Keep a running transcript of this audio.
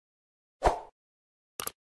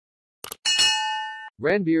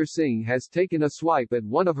Ranvir Singh has taken a swipe at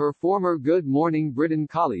one of her former Good Morning Britain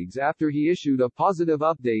colleagues after he issued a positive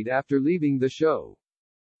update after leaving the show.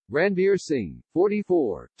 Ranvir Singh,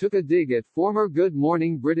 44, took a dig at former Good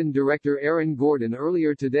Morning Britain director Aaron Gordon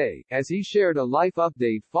earlier today, as he shared a life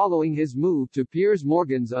update following his move to Piers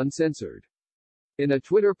Morgan's Uncensored. In a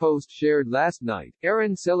Twitter post shared last night,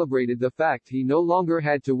 Aaron celebrated the fact he no longer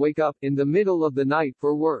had to wake up in the middle of the night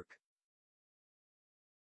for work.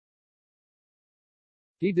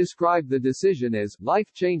 He described the decision as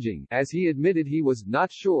life-changing, as he admitted he was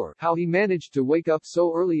not sure how he managed to wake up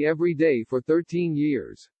so early every day for 13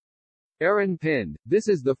 years. Aaron penned, "This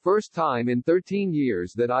is the first time in 13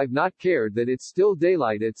 years that I've not cared that it's still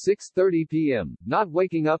daylight at 6:30 p.m. Not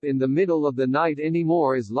waking up in the middle of the night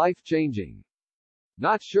anymore is life-changing.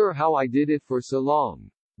 Not sure how I did it for so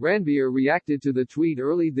long." Ranvir reacted to the tweet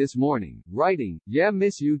early this morning, writing, "Yeah,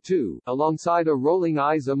 miss you too," alongside a rolling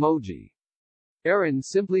eyes emoji. Aaron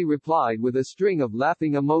simply replied with a string of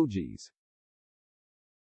laughing emojis,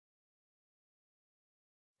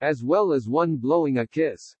 as well as one blowing a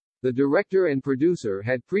kiss. The director and producer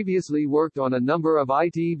had previously worked on a number of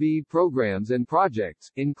ITV programs and projects,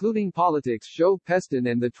 including politics show Peston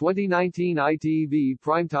and the 2019 ITV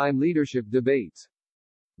primetime leadership debates.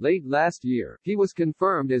 Late last year, he was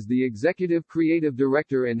confirmed as the executive creative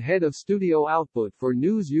director and head of studio output for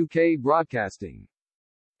News UK Broadcasting.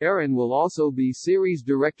 Aaron will also be series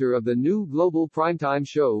director of the new global primetime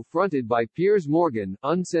show fronted by Piers Morgan,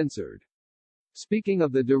 Uncensored. Speaking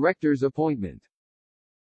of the director's appointment,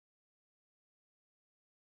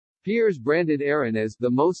 Piers branded Aaron as the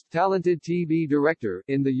most talented TV director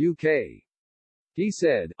in the UK. He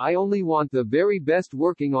said, "I only want the very best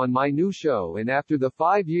working on my new show, and after the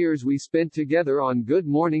 5 years we spent together on Good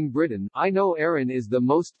Morning Britain, I know Aaron is the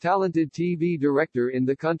most talented TV director in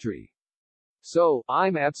the country. So,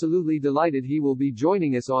 I'm absolutely delighted he will be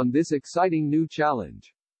joining us on this exciting new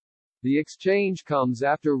challenge." The exchange comes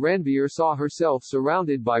after Ranvir saw herself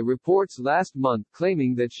surrounded by reports last month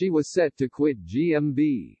claiming that she was set to quit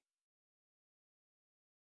GMB.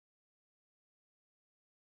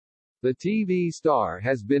 The TV star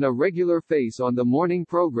has been a regular face on the morning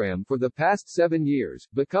program for the past 7 years,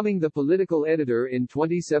 becoming the political editor in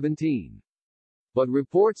 2017. But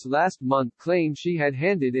reports last month claimed she had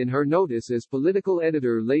handed in her notice as political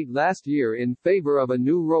editor late last year in favor of a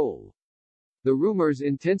new role. The rumors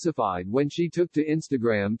intensified when she took to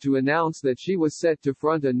Instagram to announce that she was set to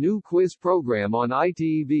front a new quiz program on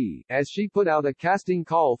ITV, as she put out a casting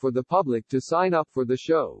call for the public to sign up for the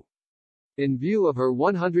show. In view of her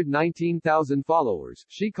 119,000 followers,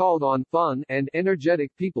 she called on fun and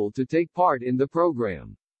energetic people to take part in the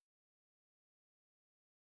program.